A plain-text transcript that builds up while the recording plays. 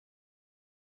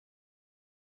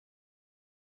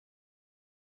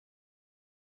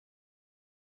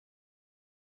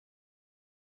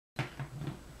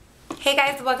Hey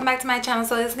guys, welcome back to my channel.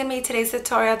 So this is going to be today's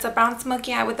tutorial. It's a brown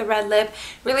smoky eye with a red lip.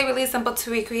 Really simple to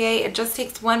recreate. It just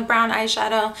takes one brown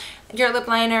eyeshadow, your lip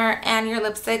liner, and your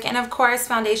lipstick, and of course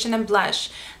foundation and blush.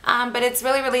 But it's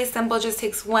really simple. Just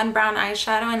takes one brown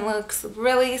eyeshadow and looks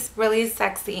really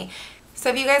sexy. So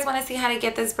if you guys want to see how to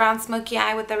get this brown smoky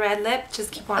eye with the red lip,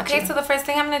 just keep watching. Okay, so the first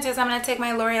thing I'm going to do is I'm going to take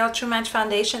my L'Oreal True Match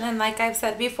foundation, and like I've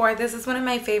said before, this is one of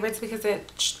my favorites because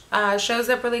it shows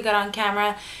up really good on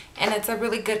camera and it's a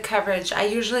really good coverage. I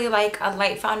usually like a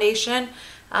light foundation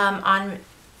on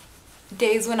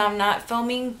days when I'm not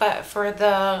filming, but for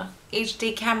the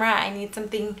HD camera I need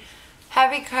something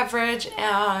heavy coverage,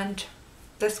 and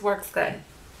this works good.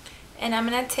 And I'm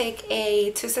going to take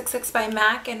a 266 by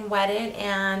MAC and wet it,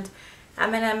 and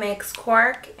I'm going to mix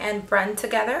cork and Brun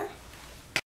together.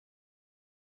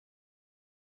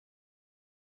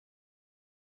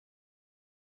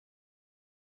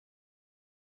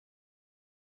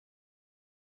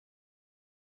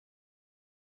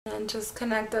 And just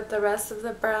connect up the rest of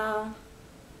the brow.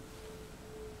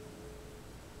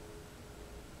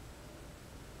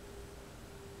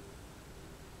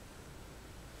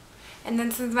 And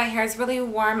then since my hair is really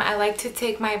warm, I like to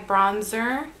take my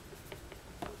bronzer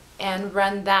and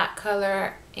run that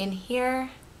color in here.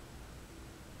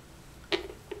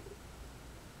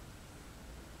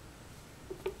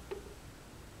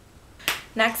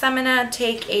 Next I'm going to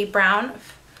take a brown,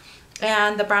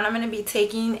 and the brown I'm going to be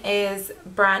taking is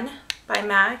Brun by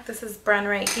MAC. This is Brun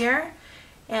right here.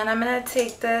 And I'm going to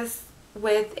take this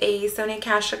with a Sony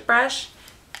Kashuk brush,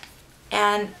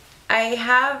 and I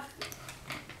have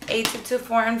a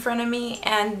 224 in front of me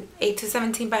and a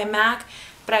 217 by MAC,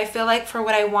 but I feel like for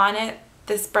what I wanted,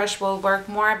 this brush will work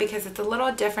more because it's a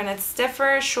little different. It's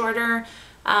stiffer, shorter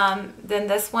than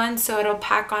this one, so it'll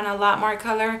pack on a lot more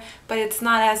color, but it's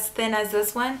not as thin as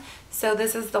this one. So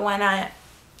this is the one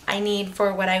I need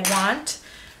for what I want.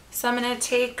 So I'm going to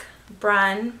take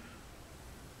Brun.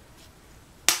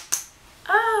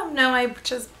 Oh no, I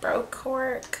just broke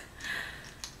cork.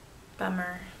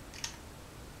 Bummer.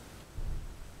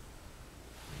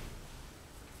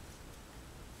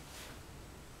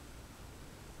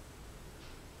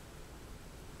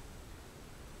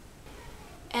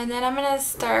 And then I'm going to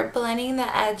start blending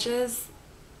the edges,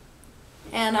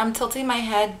 and I'm tilting my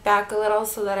head back a little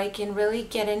so that I can really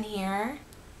get in here.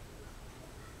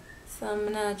 So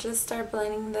I'm going to just start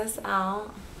blending this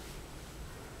out.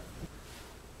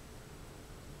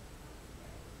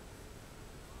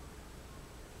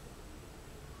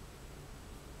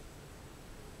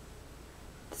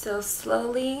 So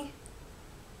slowly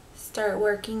start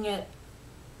working it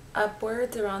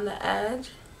upwards around the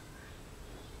edge.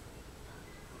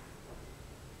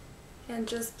 And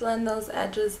just blend those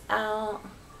edges out.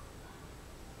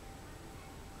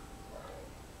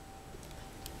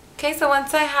 Okay, so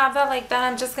once I have that like that,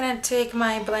 I'm just going to take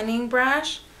my blending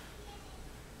brush.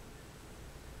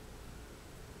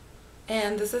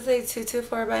 And this is a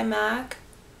 224 by MAC.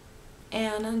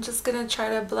 And I'm just going to try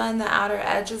to blend the outer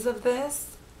edges of this.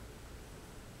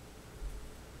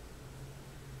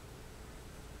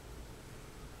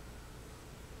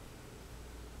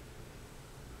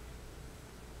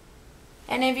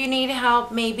 And if you need help,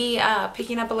 maybe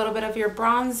picking up a little bit of your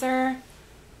bronzer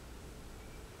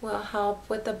will help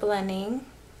with the blending.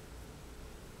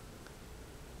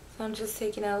 So I'm just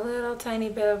taking a little tiny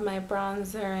bit of my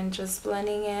bronzer and just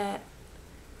blending it.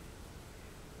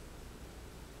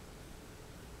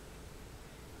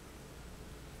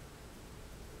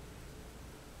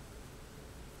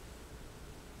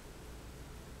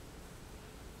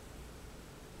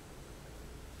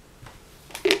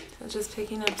 So just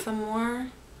picking up some more.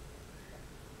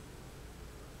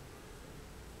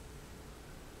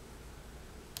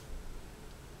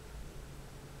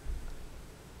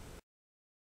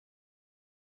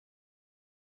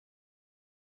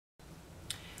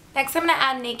 Next I'm going to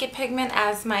add Naked Pigment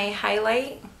as my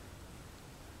highlight.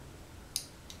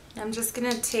 I'm just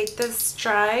going to take this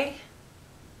dry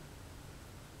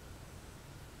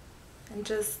and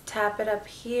just tap it up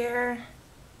here,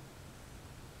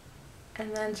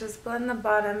 and then just blend the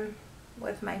bottom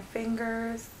with my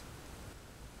fingers.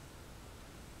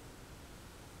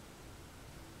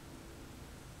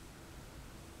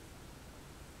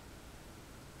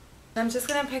 I'm just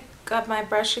going to pick up my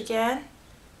brush again.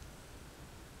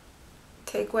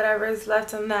 Take whatever is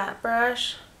left on that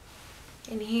brush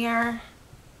in here,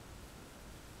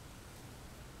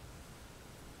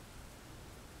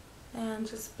 and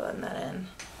just blend that in.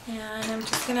 And I'm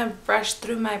just going to brush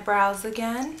through my brows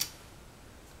again.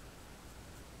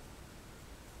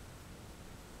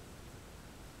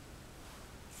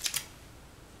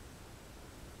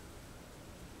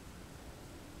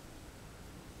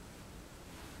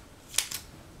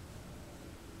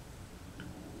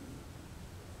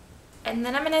 And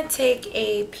then I'm going to take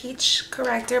a Peach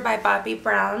Corrector by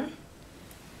Brun.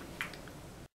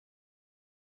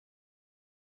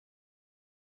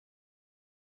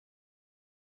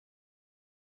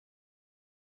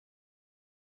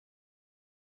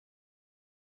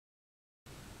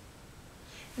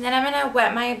 And then I'm going to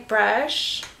wet my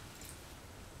brush.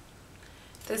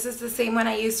 This is the same one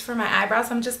I used for my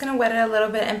eyebrows. I'm just going to wet it a little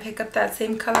bit and pick up that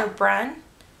same color Brun.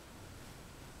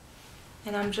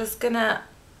 And I'm just going to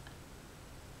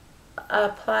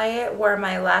apply it where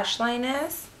my lash line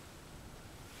is.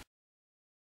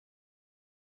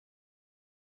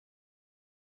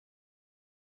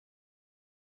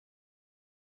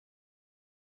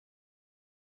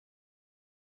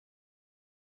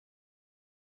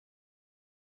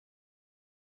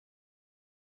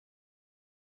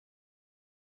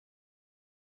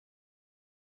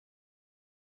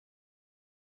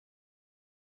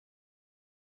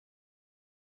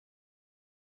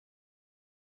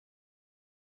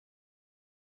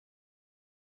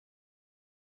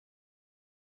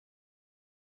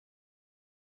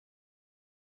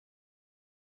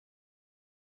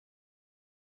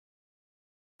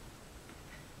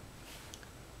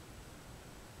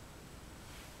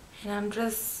 And I'm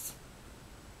just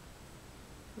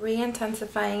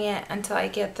re-intensifying it until I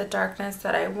get the darkness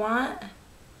that I want.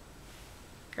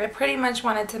 I pretty much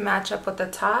want it to match up with the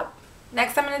top.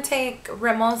 Next I'm going to take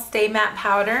Rimmel Stay Matte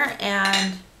Powder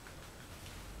and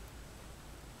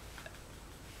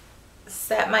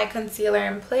set my concealer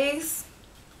in place.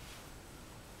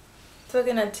 So I'm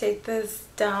going to take this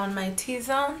down my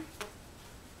T-zone.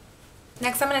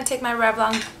 Next I'm going to take my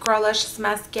Revlon Girlish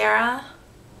Mascara.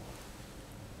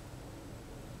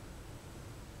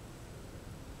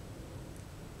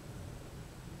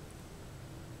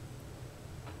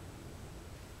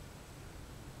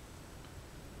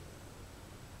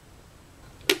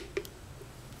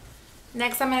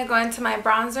 Next I'm going to go into my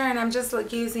bronzer, and I'm just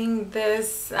using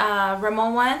this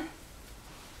Rimmel one.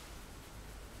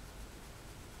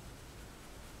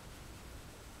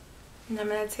 And I'm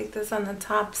going to take this on the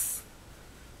tops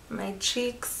of my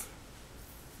cheeks.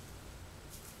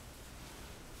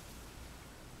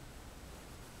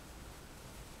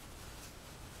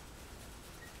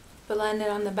 Blend it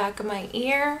on the back of my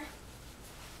ear.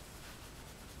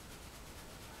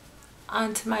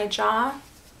 Onto my jaw.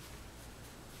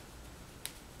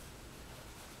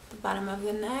 The bottom of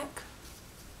the neck.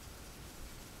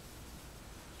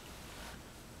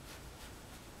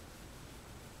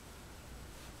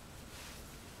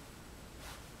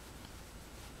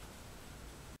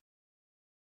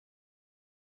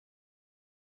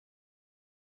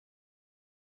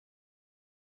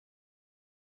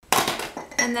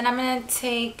 And then I'm going to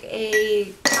take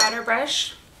a powder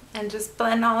brush and just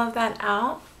blend all of that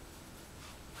out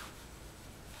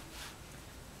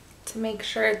to make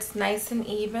sure it's nice and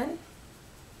even.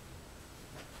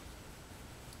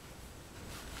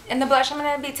 And the blush I'm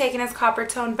going to be taking is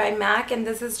Coppertone by MAC, and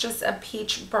this is just a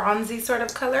peach bronzy sort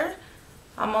of color,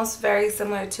 almost very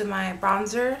similar to my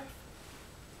bronzer.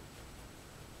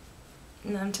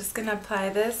 And I'm just going to apply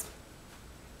this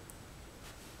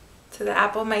to the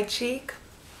apple of my cheek.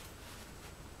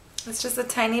 It's just a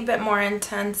tiny bit more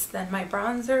intense than my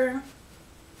bronzer.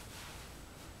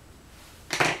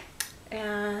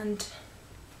 And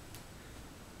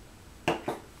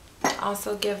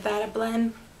also give that a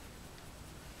blend.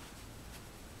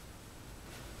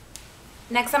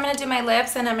 Next I'm going to do my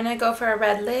lips, and I'm going to go for a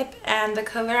red lip, and the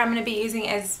color I'm going to be using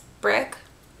is Brick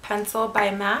Pencil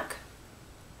by MAC.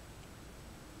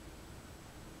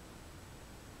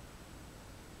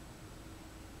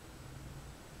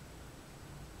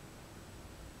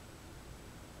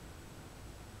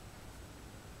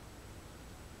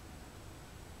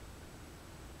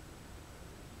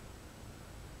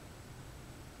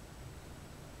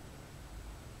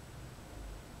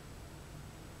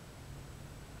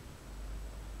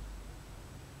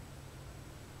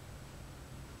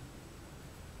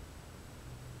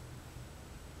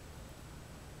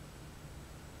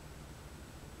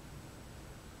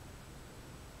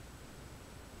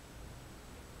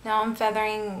 Now I'm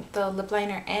feathering the lip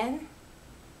liner in.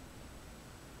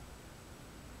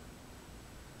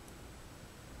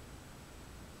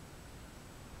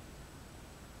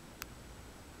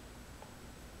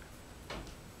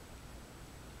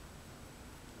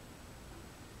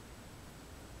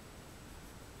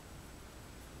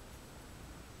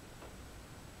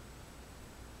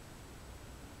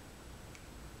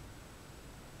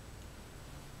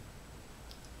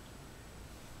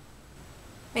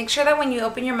 Make sure that when you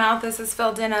open your mouth, this is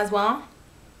filled in as well.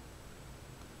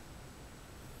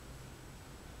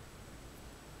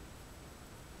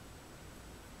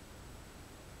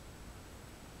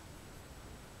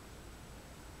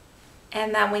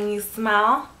 and that when you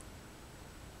smile,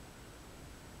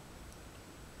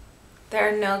 there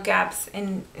are no gaps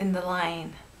in the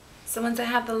line. So once I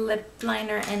have the lip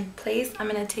liner in place, I'm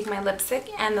going to take my lipstick,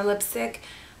 and the lipstick,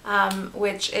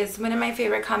 which is one of my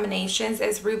favorite combinations,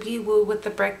 is Rubywoo with the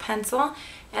brick pencil.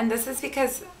 And this is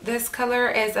because this color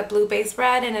is a blue based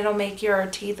red, and it'll make your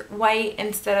teeth white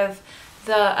instead of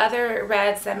the other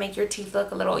reds that make your teeth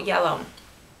look a little yellow.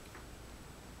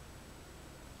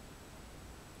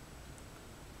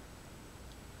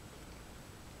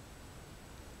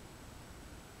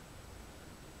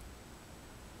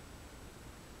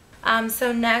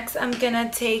 So next I'm gonna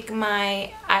take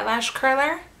my eyelash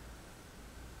curler,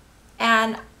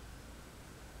 and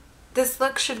this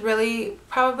look should really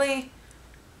probably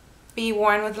be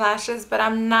worn with lashes, but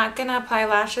I'm not gonna apply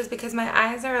lashes because my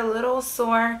eyes are a little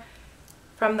sore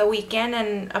from the weekend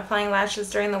and applying lashes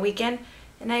during the weekend,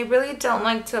 and I really don't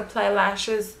like to apply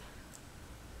lashes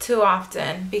too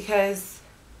often because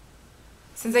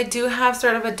since I do have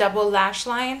sort of a double lash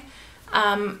line,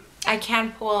 I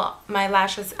can't pull my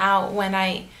lashes out when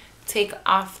I take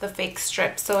off the fake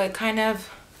strip, so it kind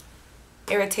of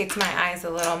irritates my eyes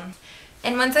a little.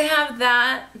 And once I have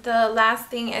that, the last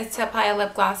thing is to apply a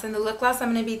lip gloss, and the lip gloss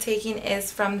I'm going to be taking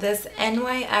is from this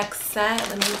NYX set.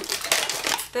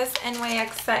 This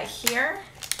NYX set here,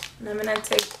 and I'm going to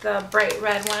take the bright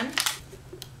red one.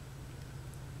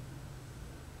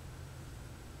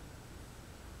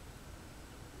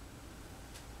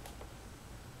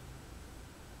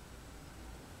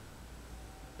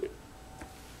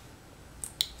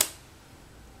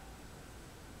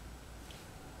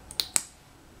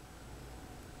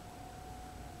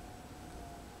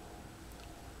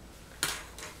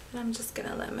 And I'm just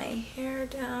gonna let my hair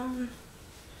down.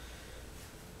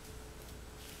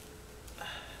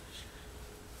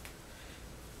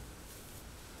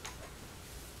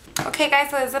 Okay guys,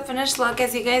 so this is a finished look.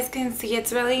 As you guys can see,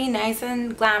 it's really nice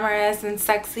and glamorous and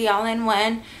sexy all in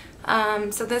one.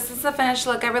 So this is the finished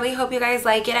look. I really hope you guys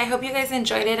like it. I hope you guys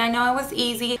enjoyed it. I know it was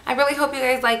easy. I really hope you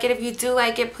guys like it. If you do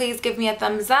like it, please give me a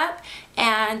thumbs up.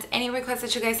 And any requests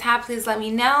that you guys have, please let me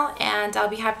know, and I'll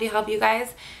be happy to help you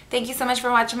guys. Thank you so much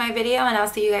for watching my video, and I'll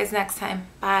see you guys next time.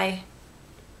 Bye.